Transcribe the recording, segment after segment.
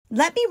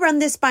Let me run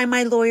this by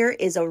my lawyer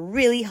is a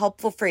really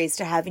helpful phrase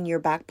to have in your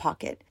back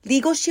pocket.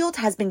 Legal Shield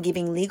has been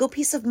giving legal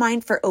peace of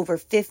mind for over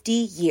 50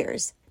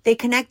 years. They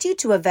connect you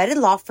to a vetted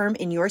law firm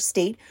in your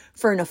state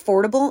for an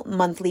affordable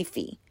monthly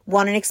fee.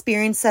 Want an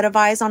experienced set of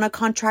eyes on a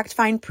contract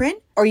fine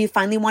print? Or you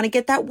finally want to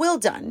get that will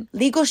done?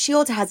 Legal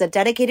Shield has a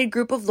dedicated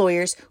group of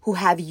lawyers who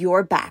have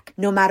your back,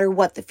 no matter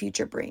what the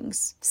future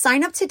brings.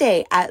 Sign up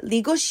today at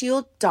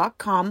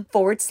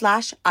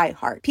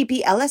LegalShield.com/iHeart.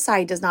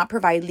 PPLSI does not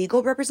provide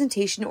legal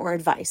representation or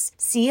advice.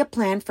 See a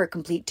plan for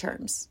complete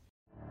terms.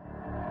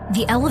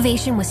 The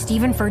Elevation with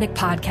Stephen Furtick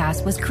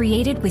podcast was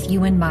created with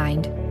you in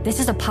mind. This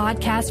is a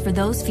podcast for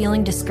those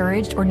feeling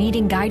discouraged or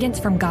needing guidance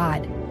from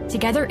God.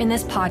 Together in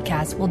this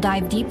podcast, we'll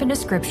dive deep into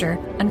Scripture,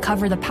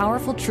 uncover the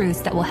powerful truths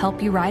that will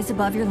help you rise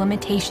above your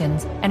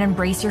limitations and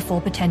embrace your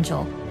full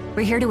potential.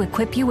 We're here to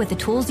equip you with the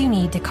tools you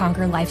need to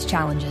conquer life's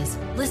challenges.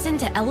 Listen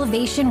to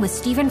Elevation with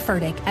Stephen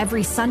Furtick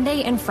every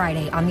Sunday and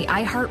Friday on the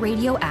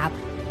iHeartRadio app,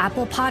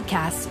 Apple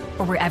Podcasts,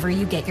 or wherever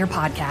you get your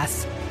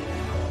podcasts.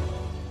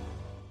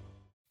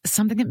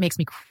 Something that makes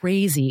me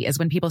crazy is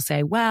when people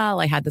say,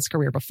 well, I had this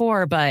career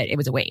before, but it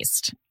was a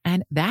waste.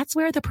 And that's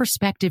where the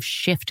perspective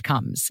shift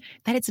comes,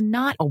 that it's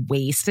not a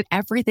waste, that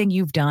everything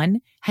you've done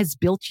has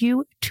built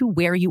you to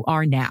where you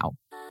are now.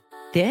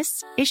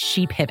 This is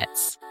She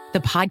Pivots, the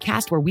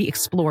podcast where we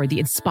explore the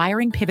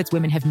inspiring pivots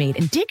women have made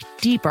and dig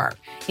deeper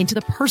into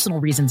the personal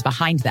reasons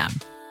behind them.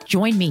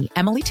 Join me,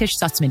 Emily Tish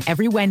Sussman,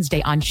 every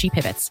Wednesday on She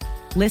Pivots.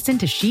 Listen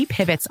to She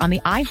Pivots on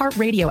the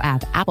iHeartRadio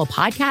app, Apple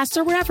Podcasts,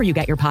 or wherever you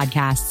get your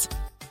podcasts.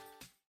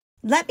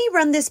 Let me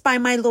run this by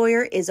my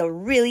lawyer is a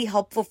really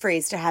helpful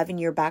phrase to have in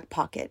your back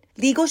pocket.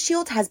 Legal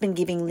Shield has been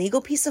giving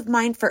legal peace of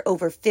mind for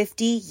over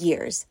 50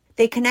 years.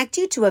 They connect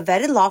you to a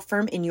vetted law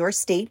firm in your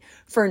state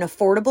for an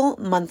affordable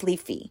monthly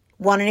fee.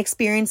 Want an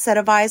experienced set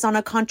of eyes on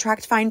a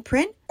contract fine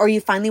print? Or you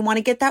finally want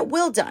to get that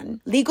will done?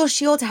 Legal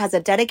Shield has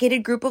a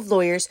dedicated group of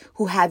lawyers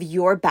who have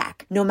your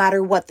back, no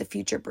matter what the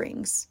future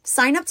brings.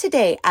 Sign up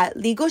today at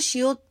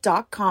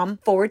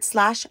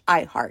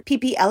LegalShield.com/iHeart.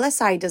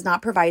 PPLSI does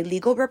not provide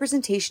legal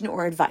representation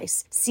or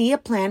advice. See a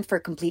plan for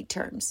complete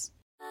terms.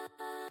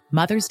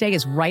 Mother's Day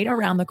is right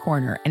around the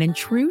corner, and in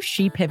true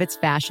She Pivots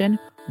fashion,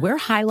 we're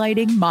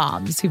highlighting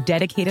moms who've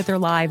dedicated their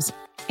lives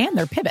and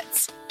their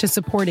pivots to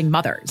supporting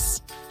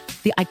mothers.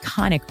 The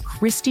iconic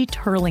Christy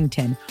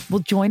Turlington will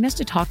join us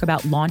to talk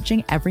about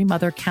launching Every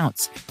Mother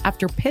Counts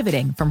after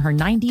pivoting from her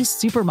 90s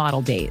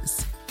supermodel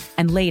days.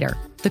 And later,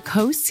 the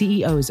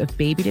co-CEOs of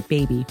Baby to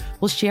Baby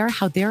will share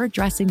how they're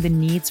addressing the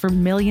needs for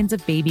millions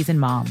of babies and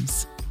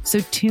moms.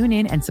 So tune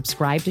in and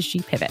subscribe to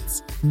She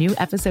Pivots. New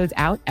episodes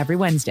out every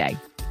Wednesday.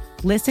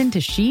 Listen to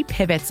She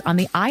Pivots on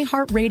the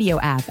iHeartRadio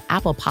app,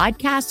 Apple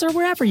Podcasts, or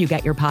wherever you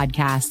get your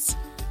podcasts.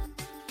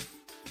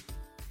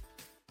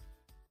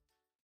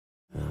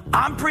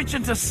 I'm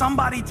preaching to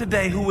somebody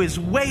today who is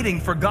waiting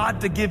for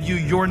God to give you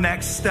your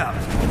next step.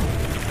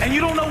 And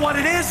you don't know what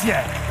it is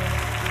yet.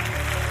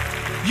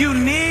 You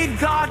need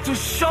God to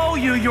show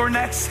you your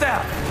next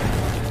step.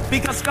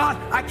 Because God,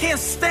 I can't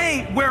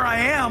stay where I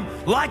am,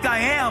 like I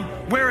am,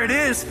 where it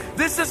is.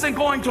 This isn't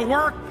going to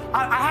work.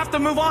 I have to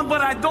move on,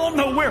 but I don't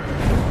know where.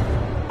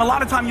 A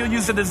lot of time you'll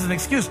use it as an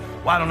excuse.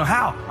 Well, I don't know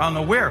how. I don't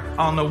know where.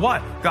 I don't know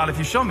what. God, if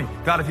you show me.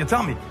 God, if you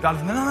tell me. God,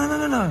 if...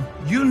 No.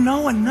 You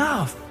know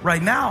enough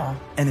right now.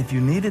 And if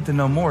you needed to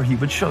know more, he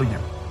would show you.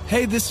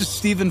 Hey, this is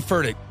Stephen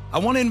Furtick. I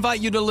want to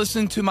invite you to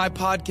listen to my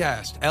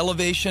podcast,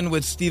 Elevation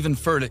with Stephen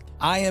Furtick.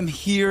 I am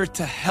here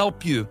to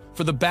help you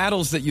for the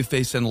battles that you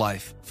face in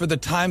life, for the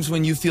times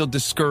when you feel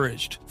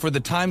discouraged, for the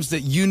times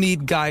that you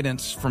need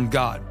guidance from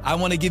God. I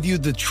want to give you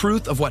the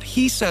truth of what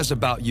he says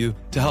about you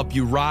to help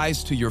you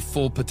rise to your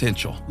full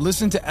potential.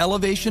 Listen to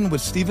Elevation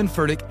with Stephen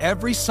Furtick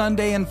every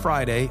Sunday and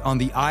Friday on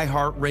the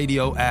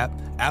iHeartRadio app,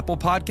 Apple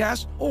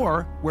Podcasts,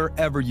 or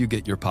wherever you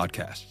get your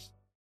podcasts.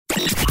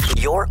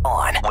 You're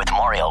on with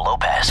Mario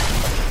Lopez.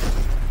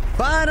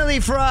 Finally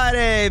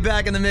Friday,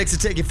 back in the mix to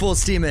take you full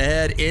steam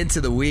ahead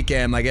into the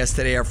weekend. My guests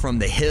today are from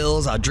The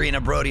Hills,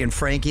 Audrina, Brody, and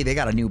Frankie. They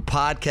got a new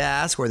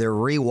podcast where they're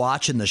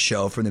rewatching the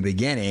show from the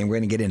beginning. We're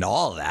going to get into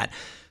all of that.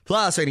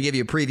 Plus, we're going to give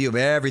you a preview of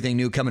everything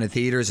new coming to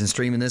theaters and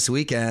streaming this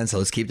weekend. So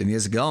let's keep the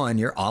music going.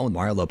 You're on with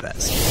Mario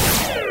Lopez.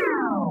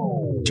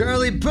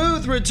 Charlie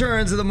Puth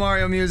returns to the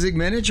Mario Music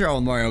Minute. You're on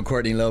with Mario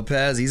Courtney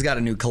Lopez. He's got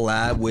a new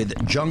collab with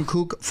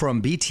Jungkook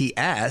from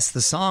BTS. The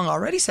song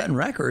already setting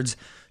records.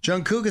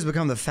 Jungkook has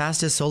become the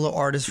fastest solo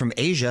artist from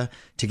Asia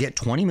to get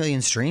 20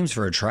 million streams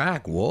for a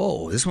track.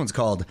 Whoa, this one's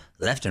called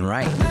Left and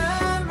Right.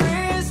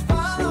 Memories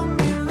follow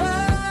me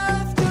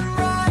left and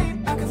right.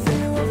 I can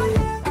feel you over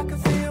here, I can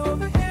feel you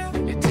over here.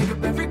 You take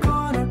up every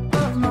corner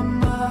of my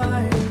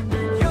mind.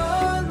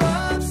 Your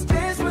love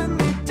stays with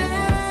me day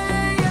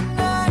and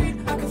night.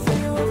 I can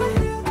feel you over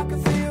here, I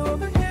can feel you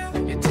over here.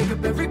 You take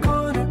up every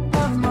corner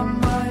of my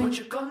mind. What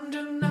you gonna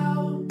do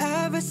now?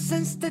 Ever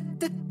since the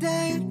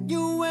day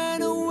you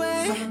went away.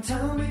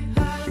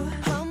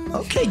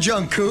 Okay,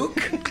 Jungkook.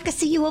 can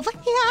see you over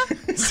here.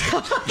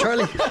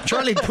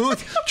 Charlie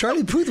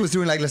Puth was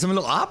doing like some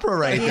little opera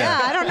right there. Yeah,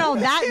 I don't know.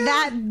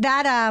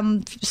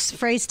 That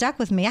phrase stuck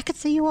with me. I could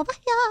see you over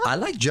here. I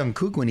like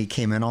Jungkook when he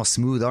came in all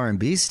smooth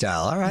R&B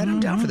style. All right, I'm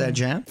down for that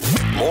jam.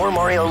 More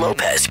Mario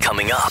Lopez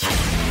coming up.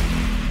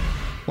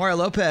 Mario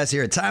Lopez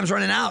here. Time's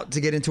running out to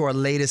get into our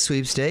latest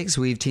sweepstakes.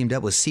 We've teamed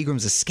up with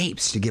Seagram's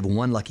Escapes to give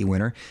one lucky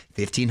winner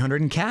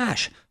 $1,500 in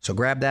cash. So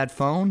grab that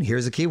phone.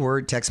 Here's a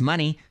keyword. Text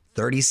money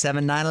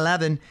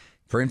 37911.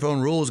 For info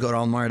and rules, go to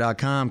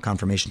allmario.com.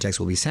 Confirmation text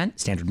will be sent.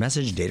 Standard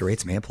message. Data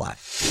rates may apply.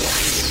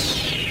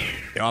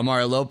 I'm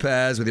Mario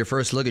Lopez with your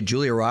first look at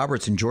Julia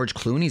Roberts and George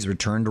Clooney's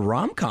return to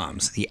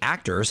rom-coms. The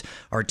actors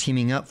are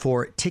teaming up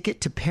for Ticket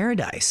to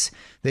Paradise.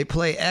 They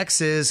play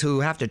exes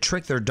who have to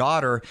trick their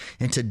daughter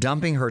into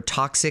dumping her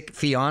toxic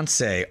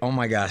fiance. Oh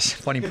my gosh,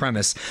 funny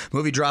premise.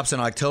 Movie drops in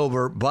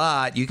October,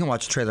 but you can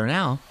watch the trailer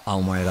now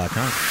on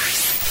allmario.com.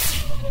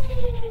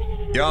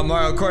 Yo, I'm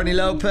Mario Courtney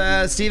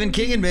Lopez. Stephen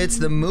King admits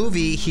the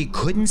movie he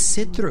couldn't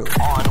sit through.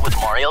 On with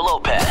Mario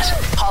Lopez,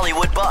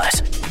 Hollywood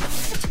Buzz.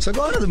 So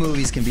going to the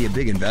movies can be a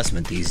big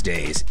investment these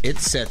days. It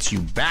sets you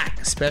back,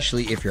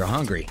 especially if you're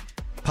hungry.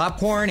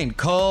 Popcorn and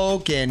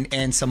Coke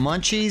and some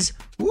munchies.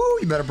 Woo,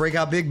 you better break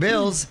out big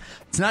bills.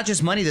 It's not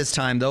just money this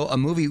time, though. A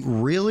movie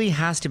really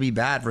has to be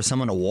bad for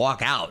someone to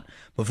walk out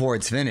before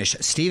it's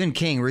finished. Stephen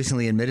King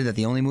recently admitted that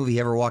the only movie he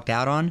ever walked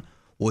out on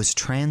was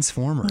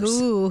Transformers.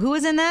 Ooh, who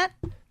was in that?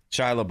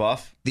 Shia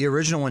LaBeouf. The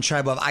original one,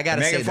 Shia LaBeouf. I got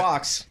to say Megan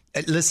Fox.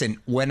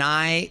 Listen, when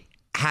I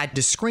had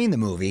to screen the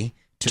movie...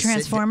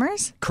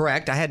 Transformers?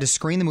 Correct. I had to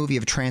screen the movie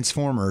of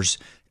Transformers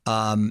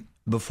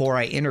before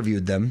I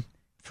interviewed them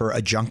for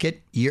a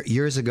junket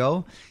years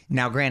ago.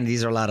 Now, granted,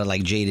 these are a lot of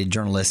like jaded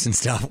journalists and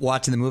stuff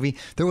watching the movie.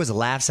 There was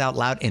laughs out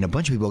loud, and a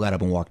bunch of people got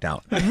up and walked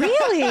out.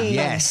 Really?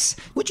 Yes.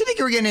 What do you think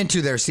you were getting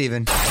into there,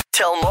 Steven?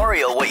 Tell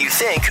Mario what you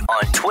think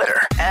on Twitter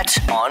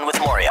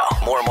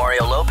 @OnWithMario. More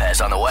Mario Lopez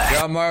on the way.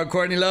 I'm Mario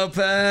Courtney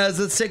Lopez.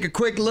 Let's take a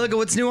quick look at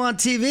what's new on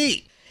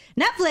TV.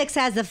 Netflix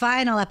has the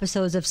final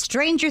episodes of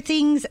Stranger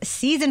Things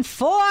Season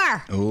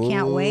 4. Ooh,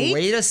 Can't wait.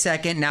 Wait a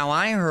second. Now,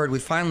 I heard we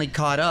finally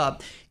caught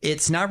up.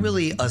 It's not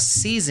really a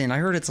season. I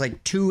heard it's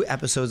like 2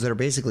 episodes that are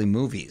basically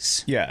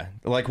movies. Yeah,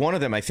 like one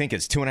of them I think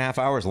is 2.5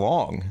 hours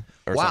long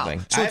or Wow.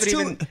 something. So I it's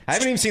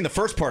haven't even seen the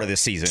first part of this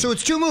season. So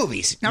it's 2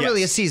 movies. Not Yes.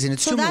 really a season.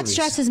 It's So 2 that movies.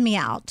 stresses me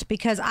out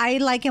because I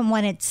like it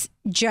when it's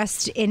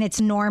just in its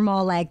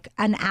normal, like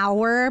an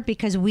hour,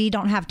 because we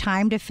don't have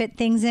time to fit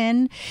things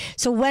in.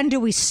 So when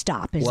do we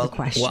stop is the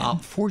question. Well,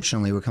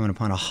 fortunately, we're coming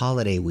upon a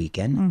holiday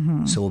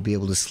weekend, so we'll be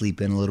able to sleep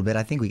in a little bit.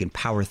 I think we can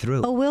power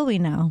through. Oh, will we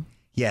know?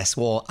 Yes,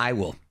 well, I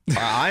will.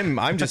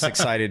 I'm just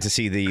excited to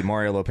see the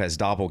Mario Lopez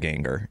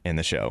doppelganger in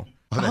the show.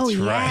 Oh,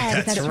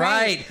 yes, That's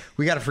right.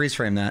 We got to freeze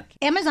frame that.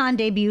 Amazon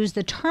debuts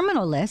The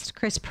Terminal List.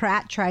 Chris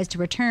Pratt tries to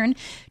return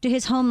to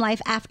his home life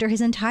after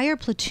his entire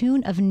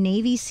platoon of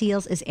Navy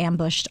SEALs is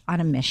ambushed on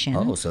a mission.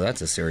 Oh, so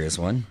that's a serious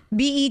one.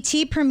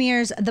 BET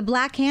premieres The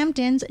Black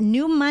Hamptons.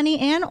 New money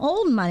and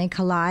old money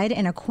collide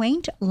in a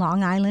quaint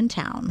Long Island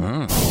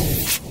town.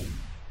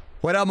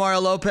 What up, Mario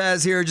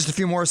Lopez here. Just a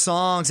few more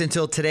songs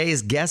until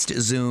today's guest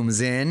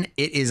zooms in.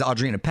 It is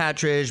Audrina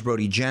Patridge,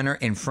 Brody Jenner,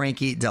 and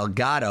Frankie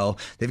Delgado.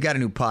 They've got a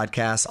new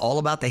podcast all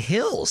about the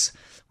hills.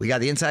 We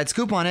got the inside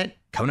scoop on it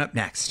coming up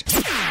next.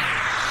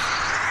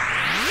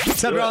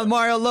 What's up, everyone?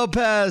 Mario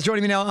Lopez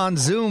joining me now on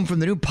Zoom from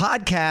the new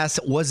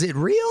podcast, Was It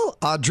Real?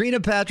 Audrina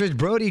Patridge,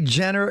 Brody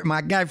Jenner,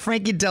 my guy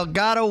Frankie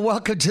Delgado.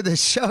 Welcome to the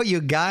show,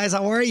 you guys.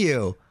 How are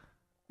you?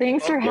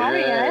 Thanks for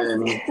having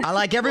us. I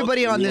like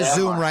everybody on this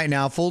Zoom right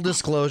now. Full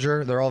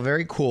disclosure, they're all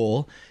very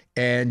cool,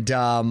 and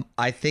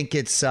I think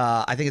it's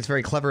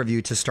very clever of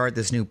you to start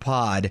this new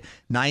pod.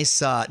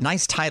 Nice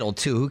title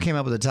too. Who came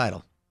up with the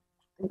title?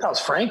 I think that was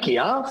Frankie,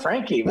 huh?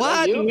 Frankie. Was that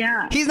What? you?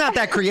 Yeah. He's not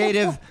that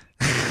creative.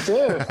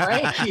 Dude,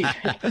 Frankie.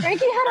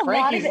 Frankie had a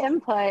lot of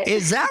input.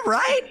 Is that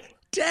right?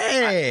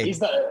 Dang.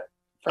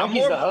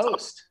 Frankie's the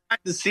host.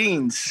 The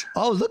scenes.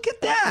 Oh, look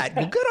at that.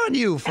 Well, good on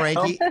you,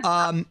 Frankie.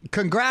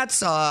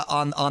 Congrats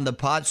on the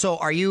pod. So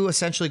are you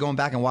essentially going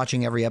back and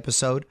watching every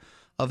episode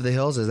of The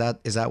Hills? Is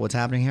that what's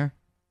happening here?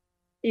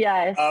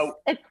 Yes.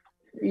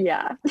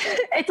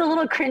 It's a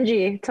little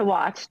cringy to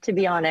watch, to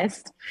be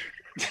honest.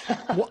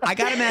 Well, I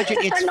gotta imagine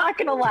it's. I'm not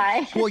gonna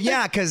lie. Well,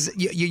 yeah, because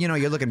you know,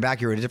 you're looking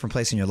back, you're at a different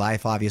place in your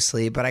life,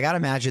 obviously. But I gotta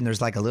imagine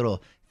there's like a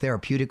little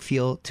therapeutic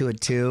feel to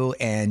it too,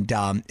 and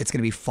it's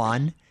gonna be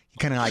fun. You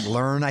kind of like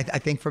learn, I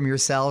think, from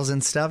yourselves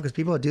and stuff, because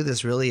people who do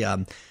this really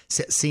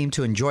seem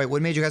to enjoy it.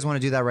 What made you guys want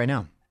to do that right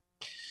now?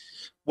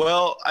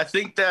 Well, I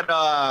think that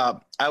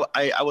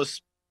I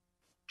was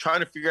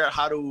trying to figure out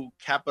how to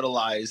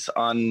capitalize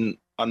on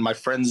my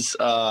friends'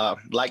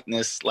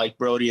 likeness, like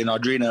Brody and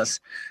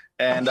Audrina's,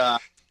 and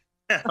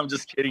I'm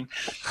just kidding.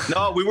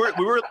 No, we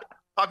were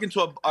talking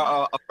to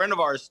a friend of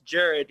ours,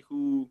 Jared,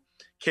 who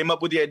came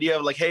up with the idea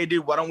of like, hey,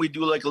 dude, why don't we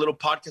do like a little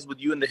podcast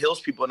with you and the Hills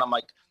people? And I'm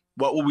like,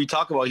 what will we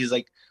talk about? He's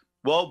like,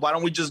 well, why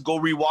don't we just go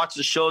rewatch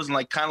the shows and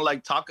like kind of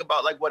like talk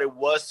about like what it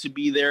was to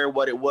be there,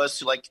 what it was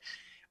to like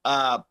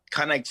kind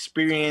of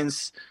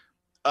experience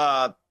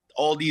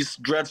all these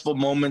dreadful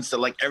moments that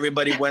like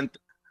everybody went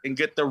and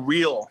get the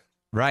real.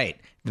 Right.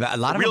 A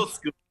lot of real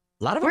scoop.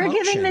 A lot of We're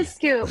emotion. giving the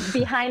scoop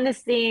behind the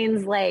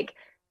scenes, like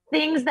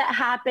things that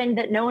happened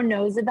that no one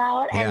knows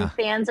about, and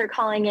fans are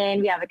calling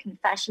in. We have a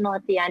confessional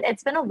at the end.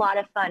 It's been a lot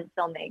of fun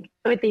filming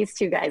with these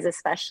two guys,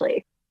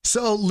 especially.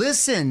 So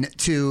listen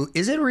to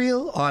Is It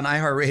Real on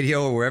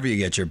iHeartRadio or wherever you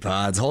get your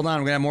pods. Hold on, we're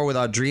going to have more with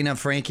Audrina,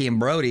 Frankie, and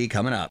Brody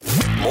coming up.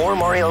 More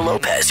Mario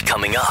Lopez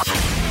coming up.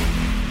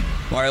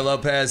 Mario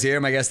Lopez here.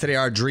 My guests today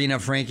are Audrina,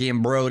 Frankie,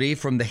 and Brody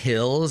from The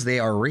Hills. They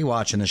are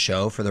rewatching the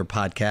show for their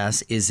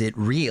podcast, Is It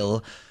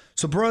Real?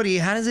 So, Brody,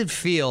 how does it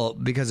feel?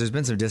 Because there's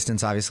been some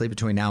distance, obviously,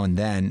 between now and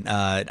then.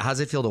 How does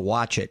it feel to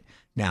watch it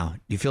now?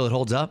 Do you feel it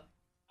holds up?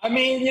 I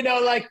mean, you know,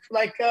 like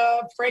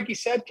Frankie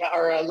said,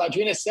 or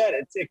Audrina said,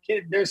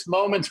 there's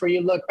moments where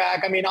you look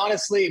back. I mean,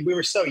 honestly, we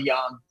were so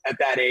young at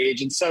that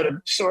age. And so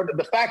to sort of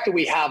the fact that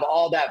we have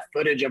all that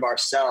footage of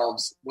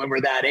ourselves when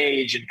we're that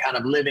age and kind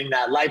of living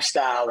that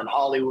lifestyle in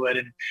Hollywood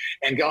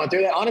and going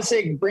through that, honestly,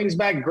 it brings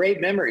back great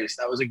memories.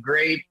 That was a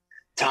great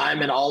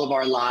time in all of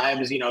our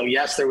lives. You know,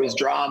 yes, there was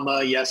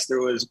drama. Yes,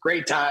 there was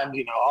great times.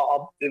 You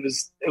know, it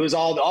was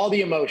all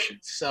the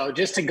emotions. So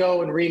just to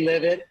go and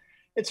relive it,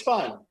 it's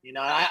fun, you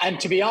know. And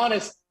to be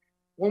honest,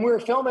 when we were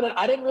filming it,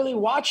 I didn't really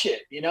watch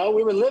it. You know,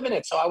 we were living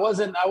it, so I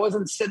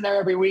wasn't sitting there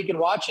every week and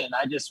watching.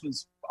 I just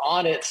was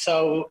on it,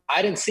 so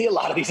I didn't see a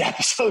lot of these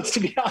episodes. To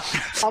be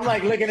honest, I'm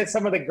like looking at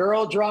some of the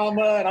girl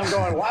drama, and I'm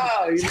going,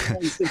 "Wow, you know,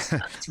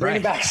 it's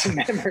bringing back some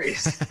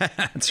memories."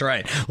 That's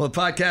right. Well, the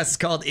podcast is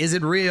called Is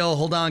It Real?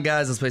 Hold on,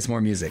 guys. Let's play some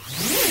more music.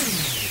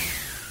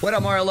 What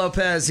up, Mario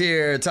Lopez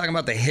here, talking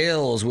about The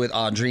Hills with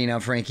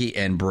Audrina, Frankie,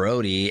 and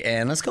Brody.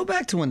 And let's go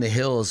back to when The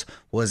Hills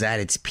was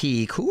at its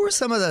peak. Who were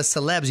some of the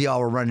celebs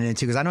y'all were running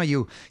into? Because I know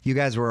you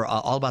guys were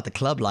all about the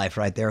club life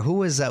right there. Who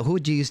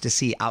would you used to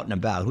see out and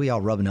about? Who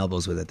y'all rubbing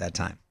elbows with at that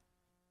time?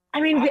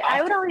 I mean,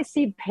 I would always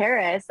see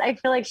Paris. I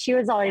feel like she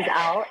was always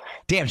out.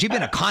 Damn, she's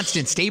been a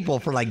constant staple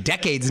for like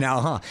decades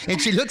now, huh?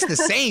 And she looks the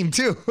same,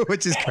 too,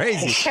 which is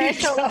crazy.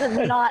 Paris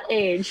does not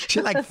age.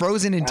 She's like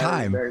frozen in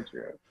time. Very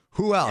true.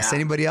 Who else? Yeah.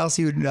 Anybody else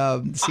you'd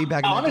see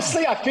back?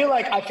 Honestly, I feel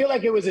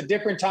like it was a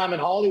different time in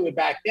Hollywood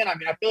back then. I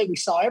mean, I feel like we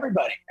saw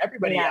everybody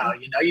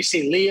out. You know, you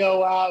see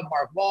Leo out,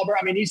 Mark Wahlberg.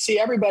 I mean, you see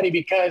everybody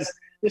because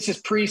this is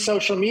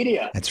pre-social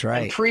media. That's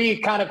right.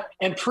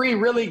 And pre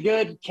really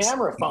good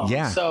camera phones.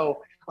 Yeah.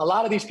 So a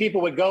lot of these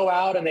people would go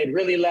out and they'd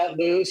really let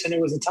loose, and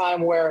it was a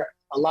time where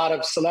a lot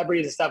of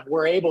celebrities and stuff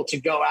were able to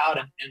go out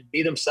and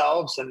be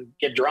themselves and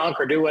get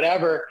drunk or do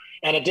whatever.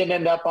 And it didn't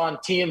end up on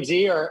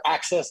TMZ or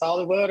Access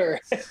Hollywood or.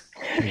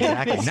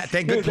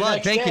 Exactly. Good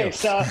plug. Thank you.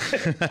 So.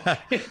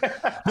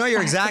 No,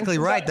 you're exactly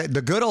right.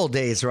 The good old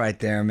days right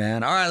there,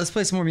 man. All right, let's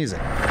play some more music.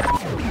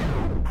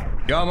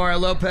 Yo, Mario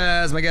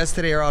Lopez. My guests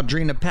today are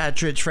Audrina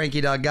Patridge,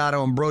 Frankie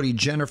Delgado, and Brody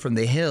Jenner from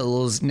The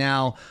Hills.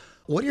 Now,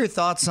 what are your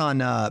thoughts on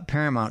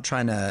Paramount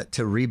trying to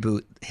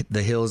reboot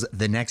The Hills,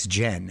 The Next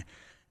Gen?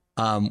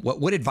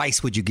 What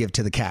advice would you give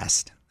to the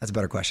cast? That's a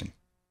better question.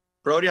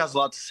 Brody has a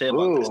lot to say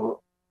about this.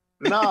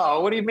 No,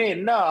 what do you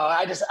mean? No,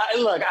 I'm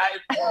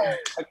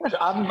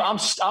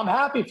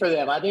happy for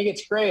them. I think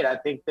it's great. I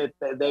think that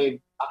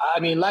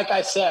like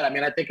I said,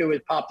 I think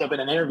it popped up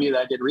in an interview that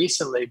I did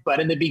recently, but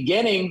in the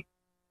beginning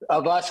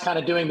of us kind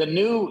of doing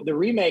the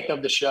remake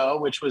of the show,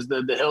 which was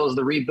the Hills,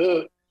 the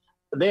reboot,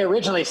 they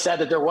originally said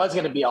that there was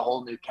going to be a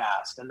whole new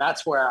cast. And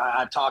that's where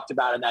I talked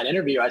about in that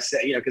interview. I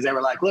said, you know, because they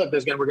were like, look,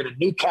 we're going to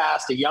new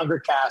cast, a younger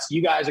cast.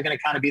 You guys are going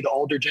to kind of be the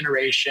older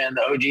generation,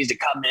 the OGs to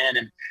come in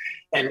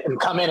and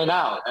come in and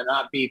out and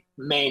not be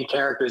main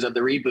characters of the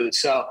reboot.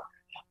 So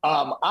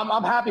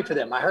I'm happy for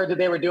them. I heard that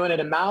they were doing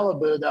it in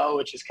Malibu, though,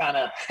 which is kind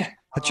of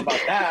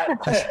about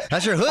that.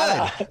 That's your hood.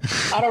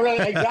 I don't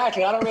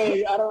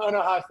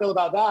know how I feel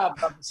about that.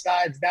 But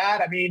besides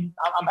that, I mean,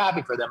 I'm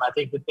happy for them. I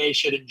think that they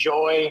should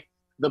enjoy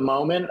the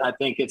moment. I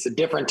think it's a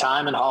different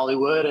time in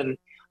Hollywood, and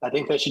I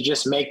think they should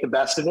just make the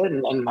best of it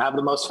and have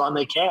the most fun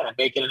they can and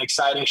make it an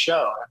exciting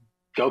show.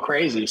 Go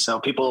crazy so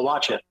people will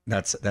watch it.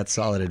 That's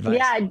solid advice.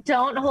 Yeah,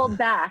 don't hold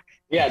back.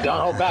 Yeah, don't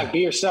hold back. Be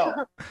yourself.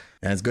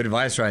 That's good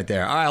advice right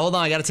there. All right, hold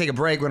on. I got to take a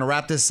break. We're going to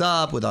wrap this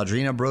up with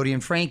Audrina, Brody,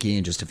 and Frankie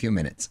in just a few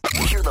minutes.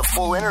 Hear the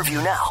full interview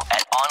now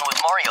at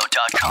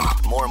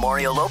onwithmario.com. More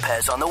Mario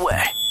Lopez on the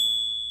way.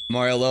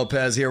 Mario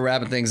Lopez here,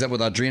 wrapping things up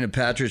with Audrina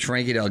Patridge,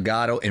 Frankie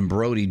Delgado, and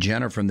Brody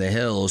Jenner from The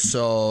Hills.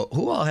 So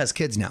who all has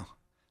kids now?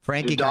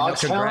 Frankie,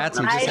 congrats.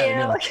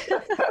 I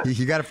do.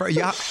 You got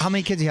how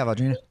many kids do you have,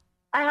 Audrina?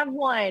 I have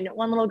one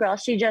little girl.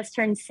 She just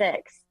turned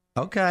 6.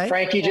 Okay.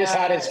 Frankie just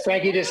had his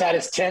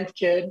 10th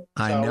kid.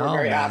 So I know. We're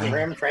very happy for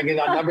him. Frankie's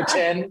on number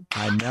 10.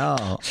 I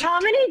know. How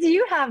many do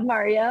you have,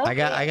 Mario? I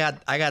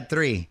got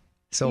 3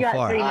 so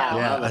far. 3 now.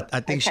 Yeah,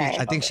 I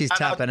think she's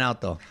tapping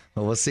out though.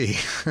 But we'll see.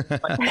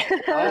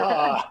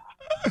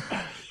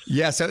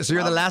 Yeah, so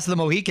you're the last of the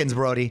Mohicans,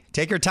 Brody.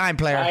 Take your time,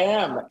 player. I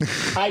am.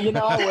 I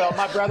will.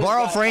 My brother's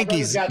Borrow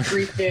Frankie's. got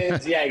 3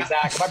 kids. Yeah,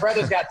 exactly. My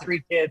brother's got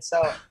 3 kids,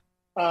 so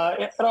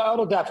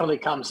It'll definitely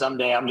come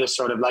someday. I'm just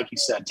sort of, like you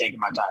said, taking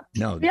my time.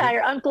 No, Yeah,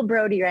 you're Uncle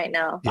Brody right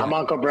now. I'm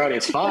Uncle Brody.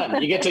 It's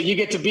fun. You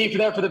get to be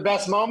there for the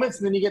best moments,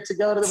 and then you get to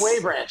go to the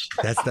wave ranch.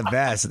 That's the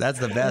best. That's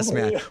the best,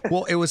 man.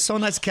 Well, it was so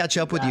nice to catch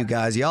up with you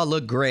guys. Y'all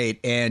look great,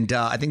 and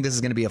I think this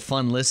is going to be a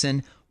fun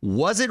listen.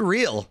 Was It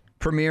Real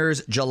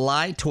premieres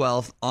July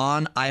 12th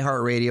on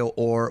iHeartRadio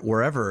or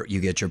wherever you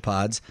get your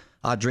pods.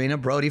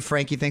 Audrina, Brody,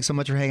 Frankie, thanks so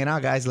much for hanging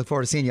out, guys. Look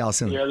forward to seeing y'all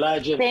soon. You're a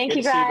legend. Thank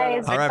you,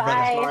 guys. All right,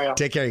 Bye. brother.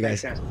 Take care, you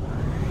guys.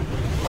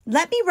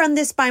 Let me run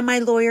this by my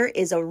lawyer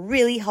is a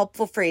really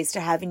helpful phrase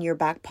to have in your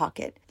back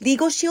pocket.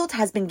 Legal Shield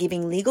has been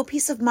giving legal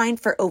peace of mind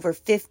for over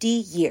 50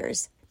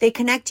 years. They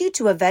connect you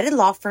to a vetted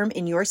law firm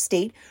in your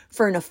state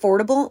for an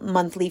affordable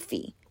monthly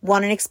fee.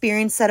 Want an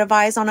experienced set of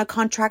eyes on a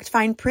contract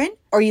fine print?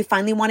 Or you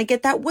finally want to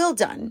get that will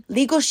done?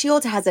 Legal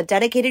Shield has a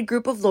dedicated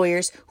group of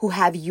lawyers who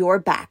have your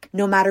back,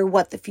 no matter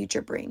what the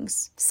future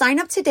brings. Sign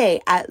up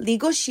today at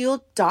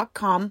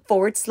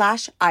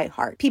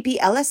LegalShield.com/iHeart.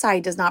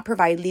 PPLSI does not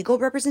provide legal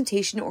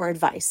representation or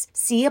advice.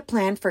 See a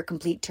plan for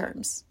complete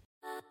terms.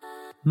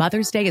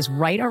 Mother's Day is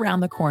right around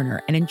the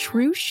corner, and in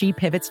true She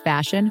Pivots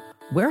fashion,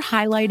 we're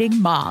highlighting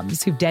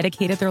moms who've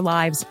dedicated their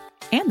lives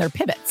and their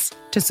pivots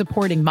to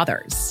supporting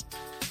mothers.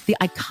 The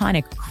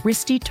iconic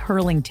Christy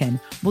Turlington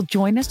will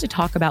join us to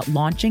talk about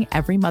launching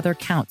Every Mother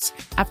Counts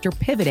after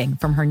pivoting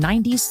from her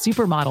 90s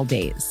supermodel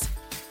days.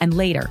 And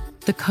later,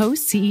 the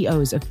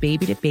co-CEOs of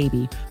Baby to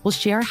Baby will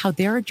share how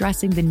they're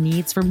addressing the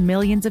needs for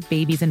millions of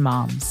babies and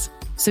moms.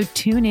 So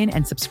tune in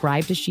and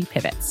subscribe to She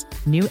Pivots.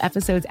 New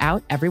episodes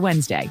out every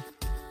Wednesday.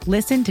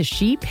 Listen to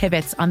She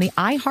Pivots on the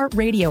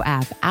iHeartRadio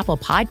app, Apple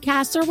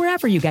Podcasts, or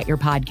wherever you get your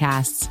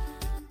podcasts.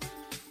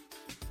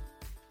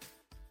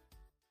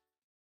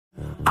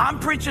 I'm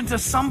preaching to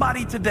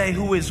somebody today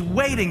who is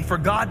waiting for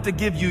God to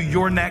give you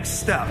your next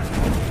step.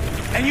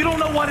 And you don't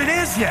know what it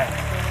is yet.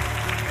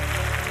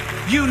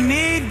 You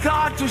need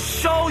God to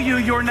show you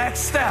your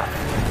next step.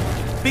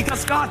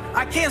 Because God,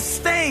 I can't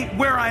stay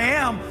where I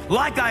am,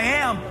 like I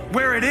am,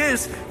 where it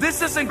is.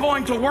 This isn't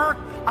going to work.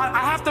 I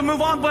have to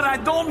move on, but I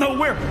don't know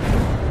where.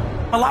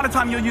 A lot of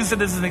time you'll use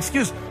it as an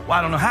excuse. Well,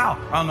 I don't know how.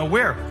 I don't know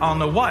where. I don't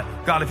know what.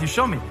 God, if you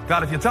show me.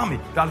 God, if you tell me.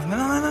 God, if...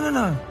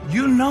 No.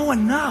 You know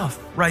enough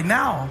right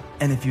now.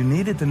 And if you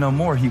needed to know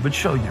more, he would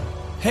show you.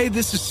 Hey,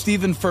 this is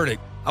Stephen Furtick.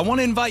 I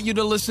want to invite you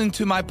to listen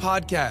to my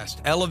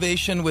podcast,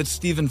 Elevation with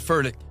Stephen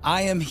Furtick.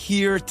 I am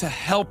here to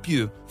help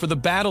you for the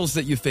battles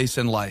that you face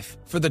in life,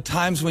 for the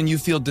times when you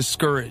feel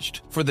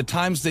discouraged, for the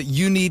times that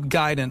you need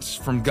guidance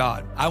from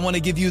God. I want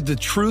to give you the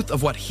truth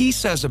of what he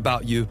says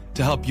about you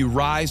to help you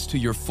rise to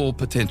your full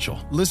potential.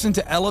 Listen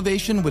to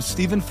Elevation with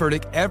Stephen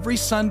Furtick every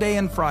Sunday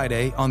and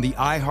Friday on the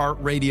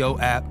iHeartRadio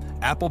app,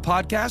 Apple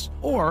Podcasts,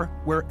 or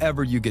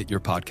wherever you get your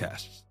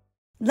podcasts.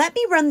 Let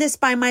me run this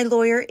by my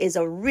lawyer is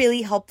a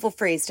really helpful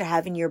phrase to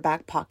have in your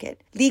back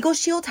pocket. Legal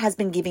Shield has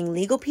been giving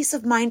legal peace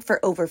of mind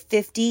for over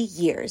 50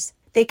 years.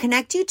 They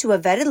connect you to a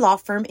vetted law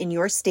firm in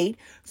your state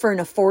for an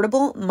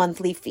affordable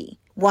monthly fee.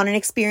 Want an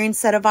experienced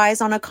set of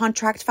eyes on a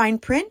contract fine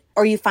print?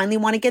 Or you finally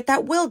want to get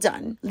that will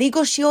done?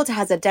 Legal Shield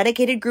has a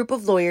dedicated group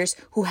of lawyers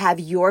who have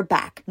your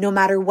back, no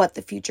matter what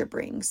the future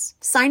brings.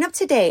 Sign up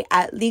today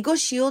at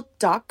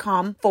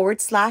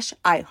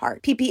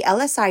LegalShield.com/iHeart.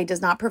 PPLSI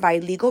does not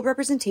provide legal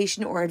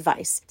representation or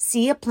advice.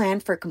 See a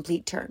plan for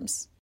complete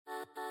terms.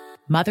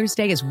 Mother's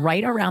Day is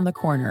right around the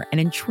corner,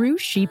 and in true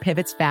She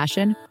Pivots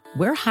fashion,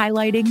 we're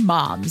highlighting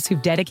moms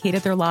who've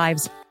dedicated their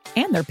lives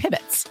and their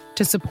pivots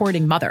to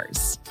supporting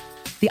mothers.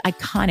 The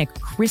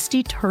iconic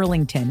Christy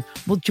Turlington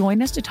will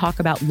join us to talk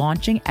about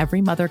launching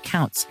Every Mother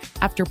Counts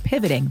after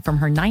pivoting from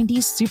her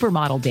 90s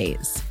supermodel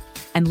days.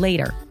 And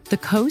later, the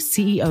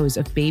co-CEOs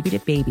of Baby to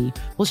Baby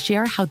will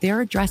share how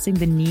they're addressing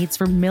the needs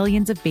for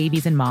millions of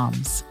babies and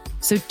moms.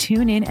 So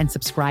tune in and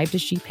subscribe to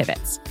She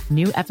Pivots.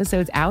 New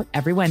episodes out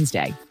every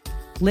Wednesday.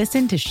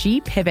 Listen to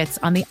She Pivots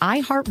on the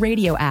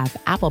iHeartRadio app,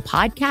 Apple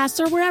Podcasts,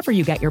 or wherever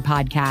you get your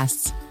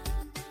podcasts.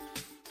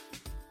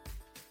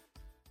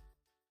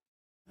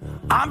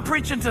 I'm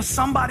preaching to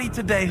somebody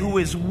today who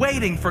is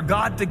waiting for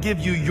God to give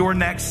you your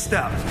next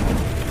step.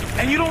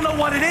 And you don't know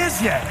what it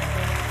is yet.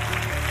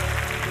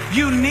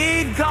 You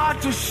need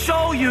God to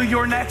show you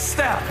your next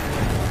step.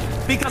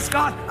 Because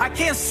God, I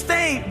can't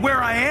stay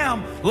where I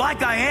am,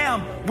 like I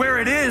am, where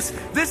it is.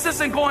 This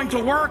isn't going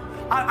to work.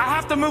 I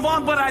have to move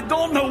on, but I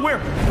don't know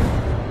where.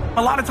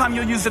 A lot of time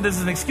you'll use it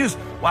as an excuse.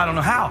 Well, I don't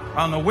know how.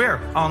 I don't know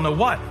where. I don't know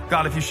what.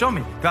 God, if you show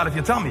me. God, if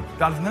you tell me.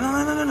 God, if...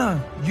 No.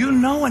 You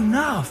know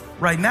enough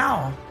right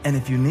now. And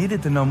if you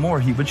needed to know more,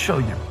 he would show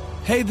you.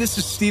 Hey, this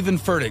is Stephen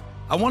Furtick.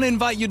 I want to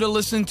invite you to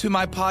listen to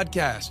my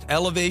podcast,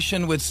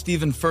 Elevation with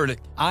Stephen Furtick.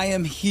 I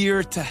am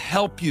here to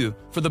help you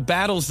for the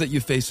battles that you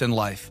face in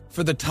life,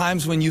 for the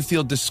times when you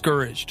feel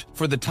discouraged,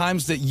 for the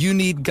times that you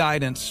need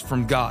guidance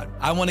from God.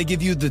 I want to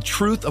give you the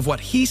truth of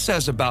what he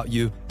says about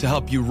you to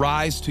help you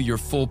rise to your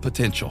full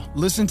potential.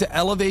 Listen to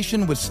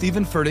Elevation with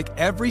Stephen Furtick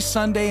every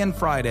Sunday and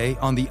Friday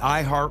on the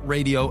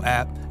iHeartRadio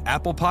app,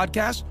 Apple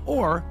Podcasts,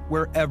 or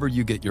wherever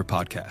you get your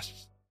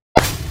podcasts.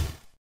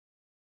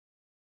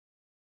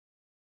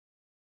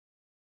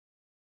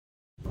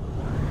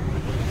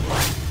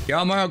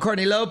 Yo, Mario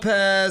Courtney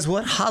Lopez.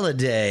 What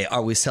holiday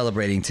are we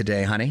celebrating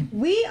today, honey?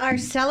 We are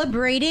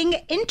celebrating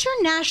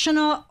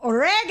International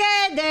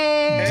Reggae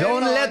Day.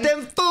 Don't let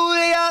them fool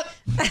you.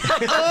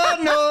 Oh,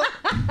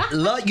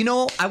 no. You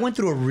know, I went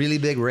through a really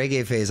big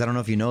reggae phase. I don't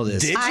know if you know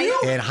this. Did you?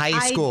 In high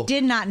school. I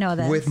did not know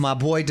this. With my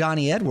boy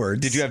Donnie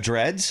Edwards. Did you have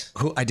dreads?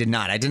 Who I did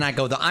not. I did not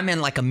go. I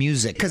meant like a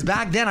music. Because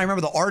back then, I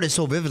remember the artist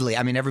so vividly.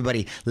 I mean,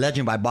 everybody,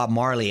 Legend by Bob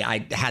Marley.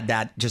 I had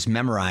that just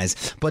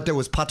memorized. But there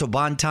was Pato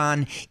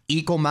Bantan,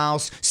 Eco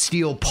Mouse,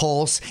 Steel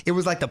Pulse. It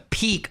was like the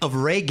peak of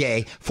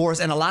reggae for us.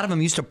 And a lot of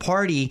them used to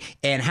party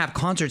and have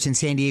concerts in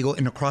San Diego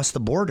and across the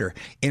border.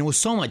 And it was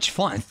so much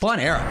fun. Fun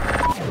era.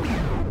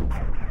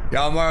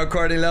 Y'all, Mario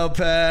Courtney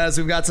Lopez.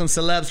 We've got some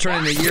celebs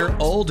turning a year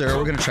older.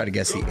 We're going to try to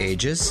guess the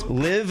ages.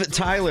 Liv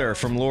Tyler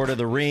from Lord of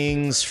the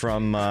Rings,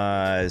 from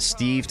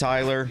Steve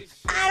Tyler.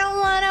 I don't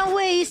want to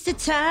waste the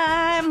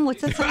time.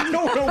 What's the song? I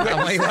don't want to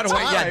waste the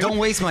time. Yeah, don't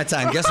waste my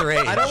time. Guess her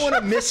age. I don't want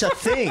to miss a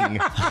thing.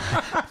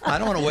 I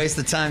don't want to waste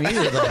the time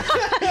either, though.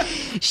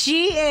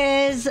 She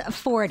is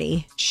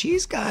 40.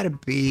 She's got to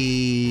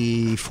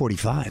be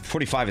 45.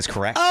 45 is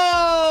correct.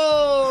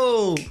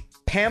 Oh!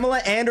 Pamela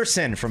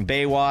Anderson from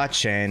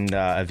Baywatch and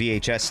a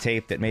VHS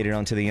tape that made it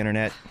onto the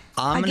internet.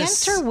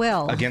 Against her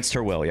will. Against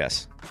her will,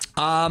 yes.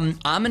 I'm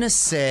going to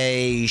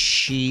say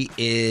she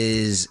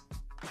is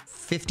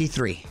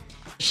 53.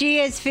 She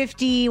is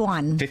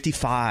 51.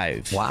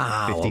 55.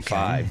 Wow.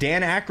 55. Okay.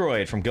 Dan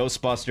Aykroyd from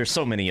Ghostbusters.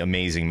 So many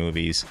amazing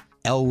movies.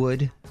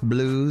 Elwood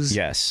Blues.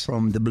 Yes.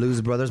 From the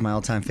Blues Brothers, my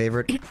all-time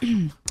favorite.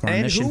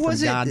 And who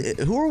was it?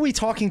 Who are we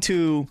talking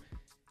to?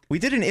 We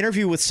did an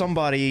interview with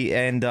somebody,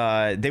 and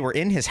they were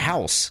in his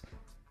house.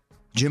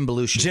 Jim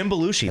Belushi. Jim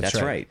Belushi,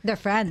 that's right. They're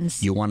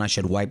friends. You want I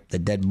should wipe the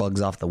dead bugs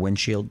off the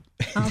windshield?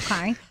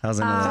 Okay. That was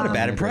not a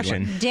bad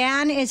impression.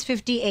 Dan is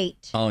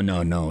 58. Oh,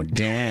 no.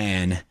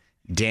 Dan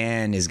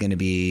is going to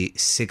be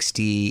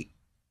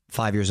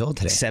 65 years old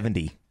today.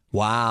 70.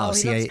 Wow. Oh,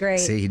 he looks great.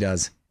 See, he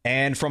does.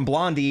 And from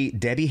Blondie,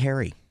 Debbie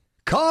Harry.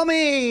 Call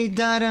me.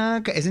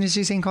 Da-da. Isn't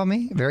she saying call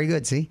me? Very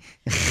good, see?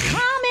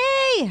 Call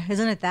me.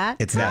 Isn't it that?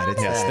 It's that.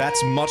 It's Yes, that.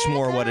 that's much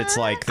more what it's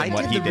like than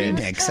what he did.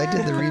 I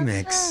did the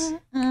remix.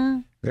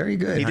 Very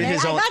good. He did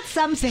his I own. got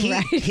something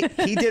right.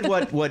 He did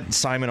what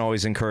Simon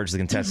always encouraged the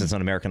contestants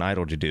on American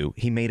Idol to do.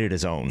 He made it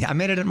his own. Yeah, I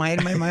made it my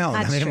own.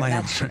 I made it my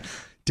own. That's true.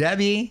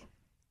 Debbie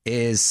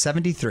is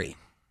 73.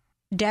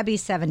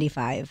 Debbie's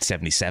 75.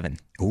 77.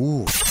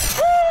 Ooh.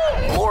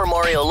 More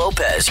Mario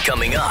Lopez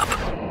coming up.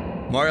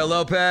 Mario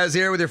Lopez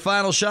here with your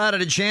final shot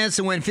at a chance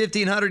to win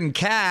 $1,500 in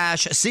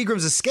cash.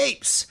 Seagram's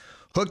Escapes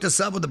hooked us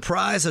up with the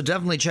prize, so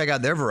definitely check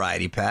out their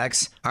variety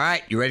packs. All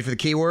right, you ready for the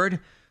keyword?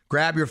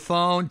 Grab your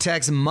phone,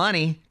 text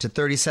money to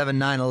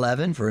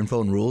 37911. For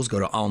info and rules, go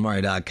to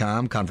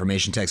allmario.com.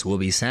 Confirmation text will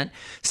be sent.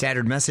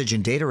 Standard message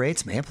and data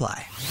rates may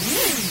apply.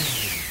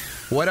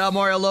 What up,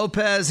 Mario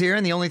Lopez here,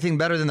 and the only thing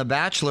better than The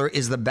Bachelor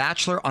is The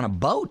Bachelor on a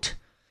Boat.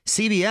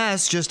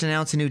 CBS just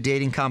announced a new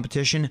dating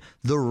competition,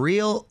 The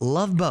Real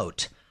Love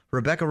Boat.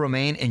 Rebecca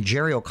Romaine and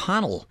Jerry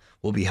O'Connell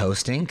will be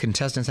hosting.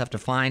 Contestants have to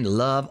find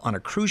love on a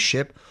cruise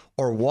ship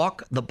or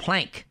walk the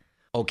plank.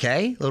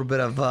 Okay, a little bit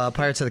of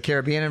Pirates of the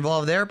Caribbean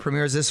involved there.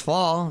 Premieres this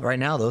fall. Right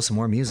now, though, some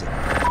more music.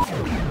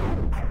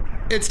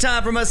 It's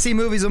time for Must See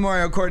Movies with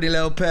Mario Courtney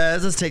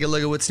Lopez. Let's take a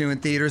look at what's new in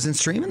theaters and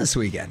streaming this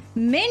weekend.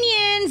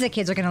 Minions. The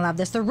kids are going to love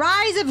this. The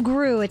Rise of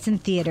Gru. It's in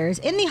theaters.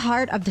 In the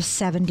heart of the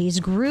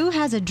 70s, Gru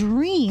has a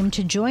dream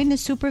to join the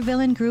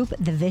supervillain group,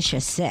 the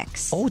Vicious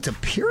Six. Oh, it's a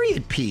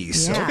period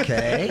piece. Yeah.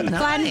 Okay,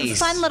 nice.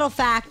 Fun little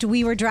fact.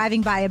 We were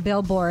driving by a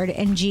billboard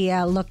and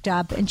Gia looked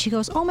up and she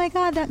goes, oh my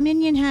God, that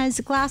Minion has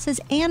glasses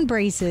and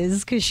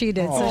braces, because she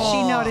did. So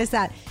she noticed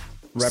that.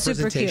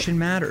 Representation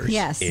matters.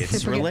 Yes. It's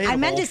super cute. relatable. I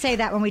meant to say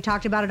that when we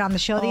talked about it on the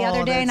show the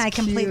other day, and I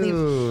completely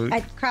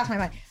cute. crossed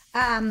my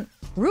mind.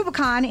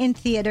 Rubicon in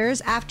theaters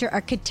after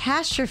a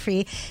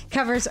catastrophe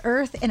covers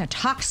Earth in a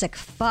toxic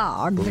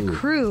fog. The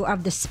crew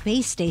of the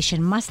space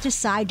station must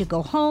decide to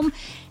go home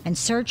and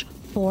search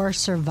for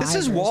survivors.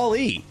 This is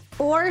Wall-E.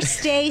 Or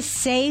stay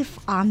safe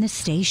on the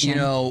station. You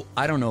know,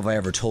 I don't know if I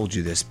ever told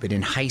you this, but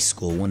in high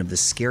school, one of the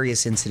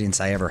scariest incidents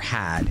I ever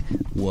had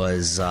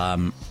was,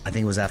 I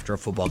think it was after a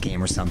football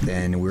game or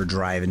something. We were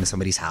driving to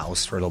somebody's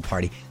house for a little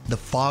party. The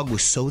fog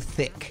was so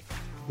thick.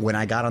 When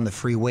I got on the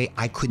freeway,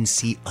 I couldn't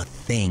see a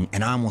thing,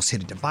 and I almost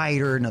hit a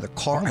divider, another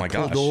car. Oh my I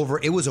pulled gosh. over.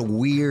 It was a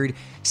weird,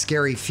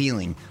 scary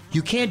feeling.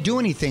 You can't do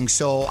anything,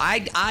 so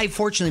I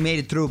fortunately made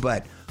it through,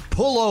 but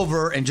pull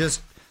over and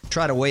just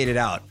try to wait it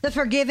out. The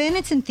Forgiven,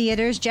 it's in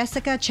theaters.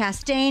 Jessica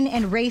Chastain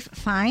and Rafe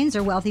Fiennes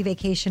are wealthy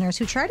vacationers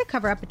who try to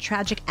cover up a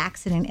tragic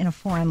accident in a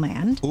foreign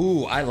land.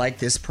 Ooh, I like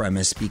this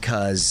premise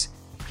because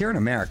here in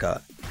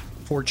America,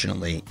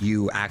 fortunately,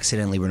 you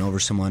accidentally run over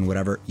someone,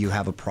 whatever, you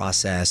have a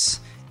process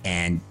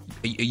and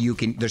you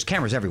can, there's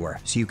cameras everywhere,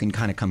 so you can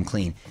kind of come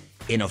clean.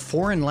 In a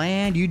foreign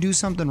land, you do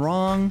something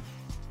wrong,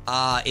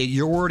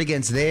 your word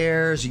against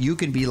theirs, you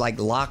can be like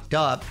locked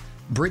up.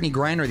 Brittany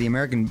Griner, the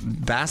American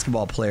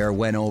basketball player,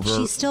 went over.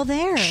 She's still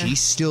there.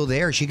 She's still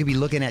there. She could be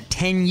looking at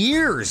 10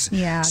 years.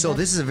 Yeah. So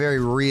this is a very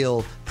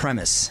real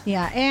premise.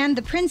 Yeah, and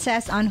The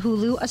Princess on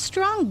Hulu, a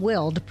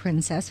strong-willed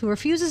princess who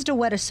refuses to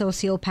wed a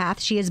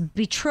sociopath she is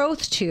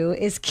betrothed to,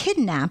 is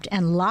kidnapped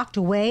and locked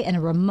away in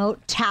a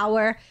remote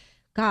tower.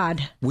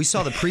 God. We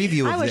saw the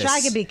preview of I wish this. I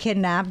could be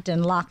kidnapped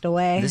and locked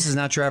away. This is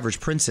not your average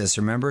princess,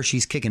 remember?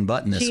 She's kicking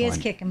butt in this She one. is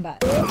kicking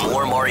butt.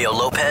 More Mario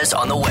Lopez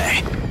on the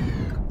way.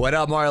 What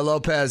up, Mario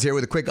Lopez here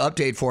with a quick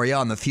update for you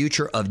on the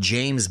future of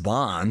James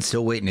Bond.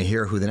 Still waiting to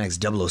hear who the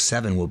next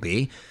 007 will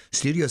be.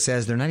 Studio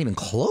says they're not even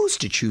close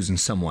to choosing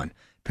someone.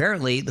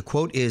 Apparently, the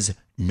quote is,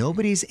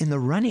 nobody's in the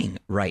running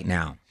right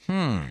now.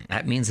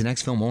 That means the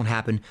next film won't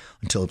happen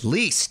until at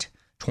least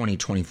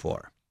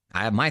 2024.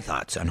 I have my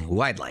thoughts on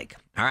who I'd like.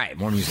 All right,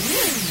 more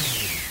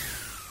music.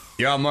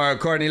 Yo, Mario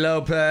Courtney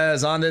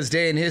Lopez. On this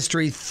day in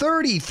history,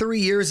 33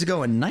 years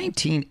ago in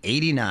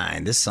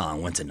 1989, this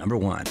song went to number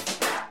 1.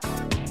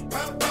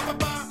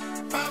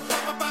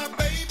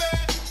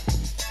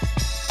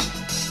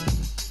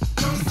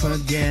 Don't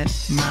forget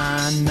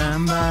my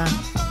number.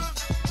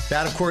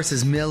 That, of course,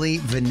 is Milli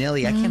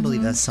Vanilli. I can't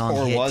believe that song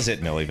Or hit. was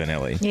it Milli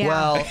Vanilli? Yeah.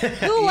 Well,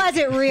 Who was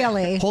it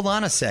really? hold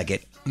on a second.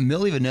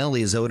 Milli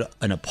Vanilli is owed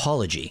an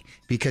apology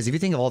because if you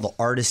think of all the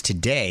artists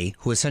today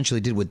who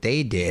essentially did what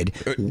they did,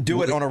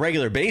 Do it on a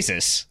regular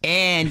basis.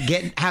 and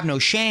have no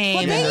shame,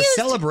 Well, and they're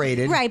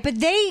celebrated. Right, but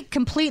they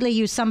completely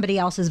use somebody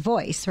else's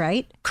voice,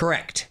 right?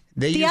 Correct.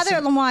 They The use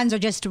other ones are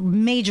just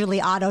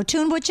majorly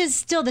auto-tuned, which is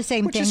still the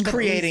same Which thing. is but at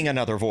creating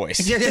another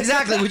voice. Yeah,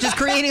 exactly. We're just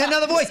creating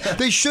another voice.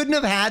 They shouldn't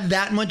have had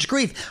that much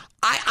grief.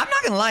 I'm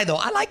not going to lie, though.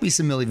 I like me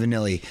some Milli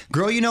Vanilli.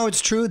 Girl, you know it's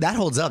true. That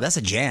holds up. That's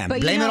a jam.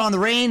 But Blame you know- it on the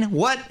rain.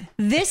 What?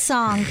 This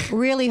song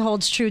really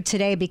holds true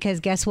today because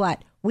guess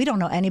what? We don't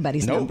know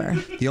anybody's number.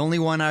 The only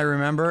one I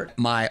remember,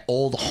 my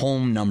old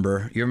home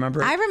number. You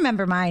remember? I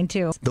remember mine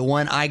too. The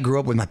one I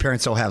grew up with. My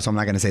parents still have, so I'm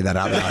not going to say that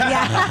out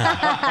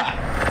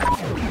loud.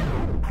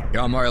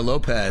 Yo, I'm Mario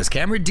Lopez.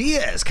 Cameron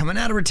Diaz coming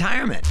out of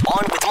retirement.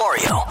 On with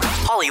Mario,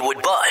 Hollywood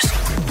Buzz.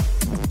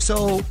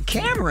 So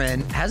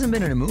Cameron hasn't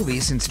been in a movie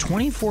since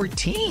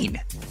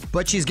 2014,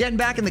 but she's getting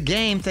back in the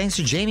game thanks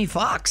to Jamie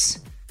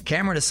Foxx.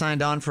 Cameron has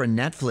signed on for a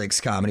Netflix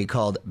comedy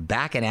called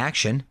Back in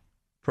Action,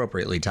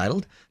 appropriately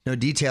titled. No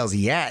details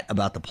yet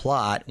about the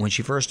plot. When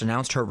she first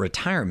announced her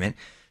retirement,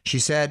 she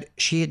said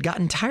she had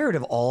gotten tired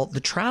of all the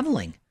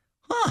traveling.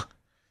 Huh.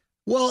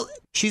 Well,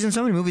 she's in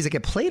so many movies that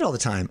get played all the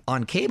time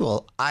on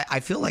cable.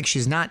 I feel like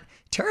she's not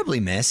terribly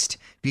missed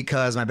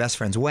because My Best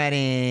Friend's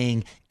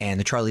Wedding and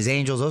The Charlie's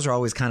Angels, those are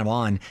always kind of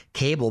on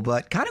cable,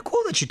 but kind of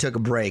cool that she took a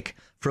break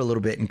for a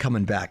little bit and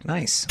coming back.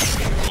 Nice.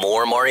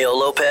 More Mario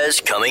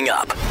Lopez coming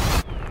up.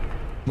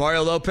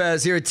 Mario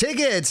Lopez here.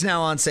 Tickets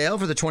now on sale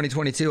for the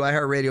 2022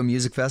 iHeartRadio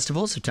Music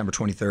Festival, September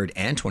 23rd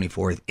and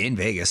 24th in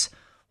Vegas.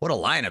 What a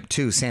lineup,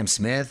 too. Sam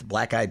Smith,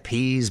 Black Eyed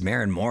Peas,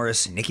 Maren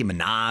Morris, Nicki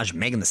Minaj,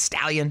 Megan Thee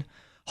Stallion,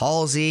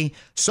 Halsey,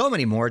 so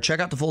many more. Check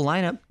out the full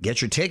lineup.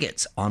 Get your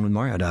tickets on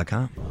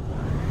onwithmario.com.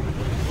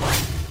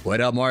 What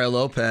up, Mario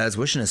Lopez?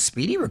 Wishing a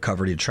speedy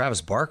recovery to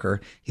Travis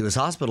Barker. He was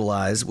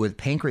hospitalized with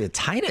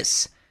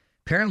pancreatitis.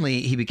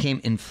 Apparently, he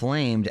became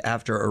inflamed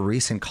after a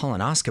recent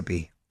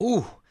colonoscopy.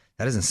 Ooh,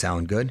 that doesn't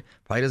sound good.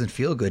 Probably doesn't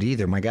feel good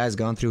either. My guy's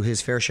gone through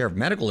his fair share of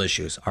medical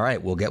issues. All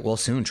right, we'll get well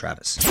soon,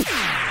 Travis.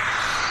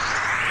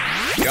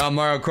 Yo, I'm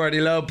Mario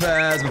Courtney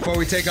Lopez. Before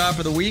we take off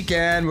for the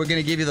weekend, we're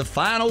going to give you the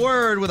final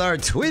word with our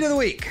tweet of the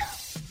week.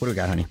 What do we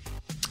got, honey?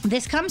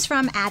 This comes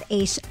from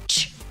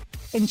 @AceCh.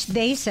 And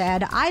they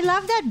said, I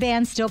love that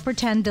bands still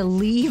pretend to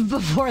leave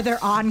before their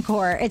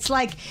encore. It's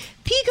like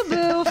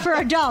peekaboo for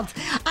adults.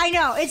 I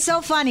know. It's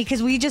so funny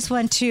because we just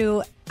went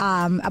to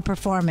a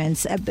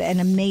performance, an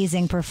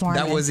amazing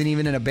performance. That wasn't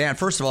even in a band.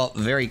 First of all,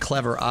 very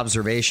clever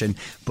observation.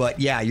 But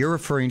yeah, you're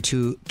referring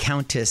to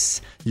Countess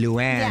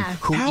Luann,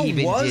 who How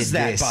even was did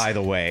that, this. by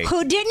the way?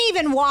 Who didn't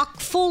even walk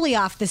fully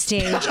off the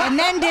stage and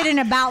then did an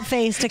about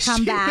face to come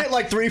She back. went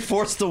like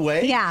 3/4 the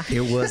way. Yeah.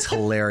 It was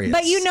hilarious.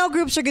 But you know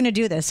groups are going to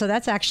do this, so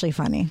that's actually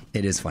funny.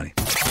 It is funny.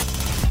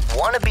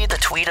 Want to be the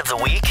tweet of the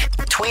week?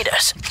 Tweet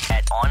us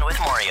at On With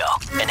Mario.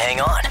 And hang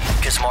on,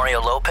 because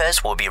Mario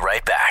Lopez will be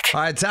right back.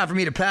 All right, time for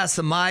me to pass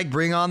the mic.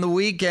 Bring on the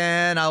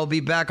weekend. I will be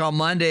back on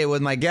Monday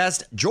with my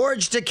guest,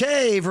 George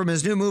Takei, from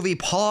his new movie,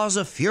 Paws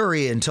of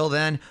Fury. Until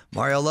then,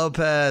 Mario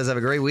Lopez. Have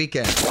a great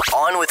weekend.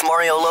 On with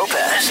Mario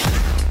Lopez.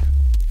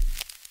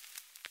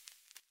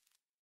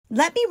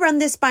 Let me run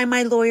this by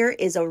my lawyer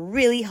is a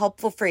really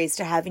helpful phrase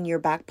to have in your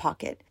back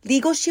pocket.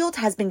 Legal Shield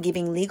has been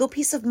giving legal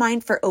peace of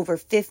mind for over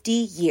 50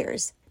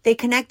 years. They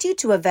connect you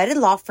to a vetted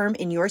law firm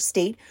in your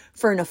state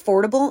for an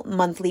affordable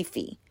monthly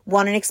fee.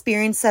 Want an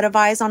experienced set of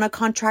eyes on a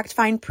contract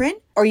fine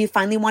print? Or you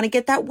finally want to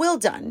get that will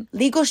done?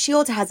 Legal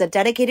Shield has a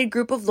dedicated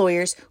group of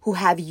lawyers who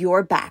have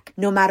your back,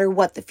 no matter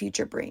what the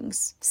future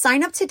brings.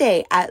 Sign up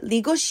today at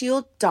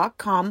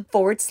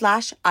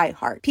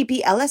LegalShield.com/iHeart.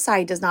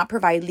 PPLSI does not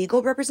provide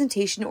legal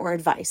representation or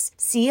advice.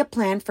 See a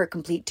plan for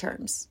complete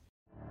terms.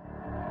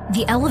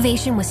 The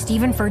Elevation with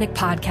Stephen Furtick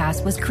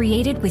podcast was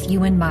created with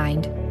you in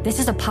mind. This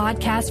is a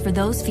podcast for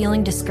those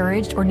feeling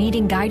discouraged or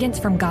needing guidance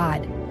from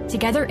God.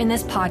 Together in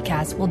this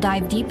podcast, we'll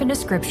dive deep into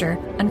Scripture,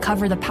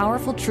 uncover the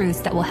powerful truths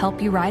that will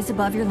help you rise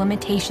above your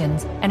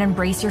limitations and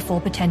embrace your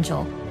full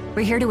potential.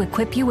 We're here to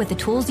equip you with the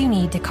tools you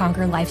need to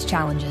conquer life's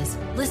challenges.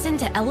 Listen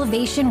to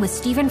Elevation with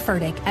Stephen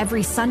Furtick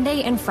every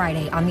Sunday and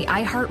Friday on the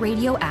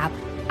iHeartRadio app,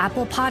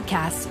 Apple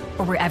Podcasts,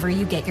 or wherever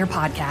you get your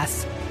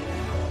podcasts.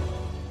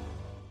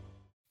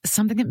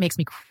 Something that makes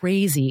me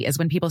crazy is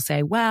when people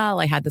say, well,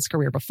 I had this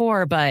career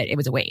before, but it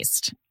was a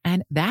waste.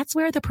 And that's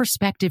where the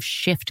perspective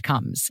shift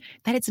comes,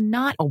 that it's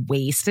not a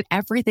waste, that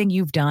everything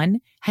you've done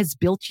has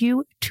built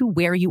you to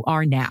where you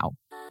are now.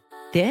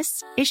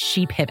 This is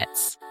She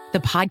Pivots, the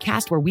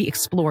podcast where we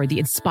explore the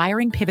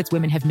inspiring pivots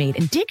women have made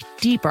and dig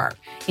deeper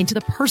into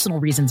the personal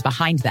reasons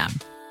behind them.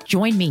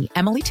 Join me,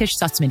 Emily Tish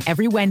Sussman,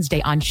 every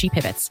Wednesday on She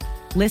Pivots.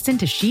 Listen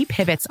to She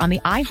Pivots on the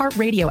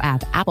iHeartRadio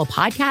app, Apple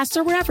Podcasts,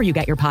 or wherever you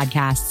get your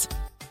podcasts.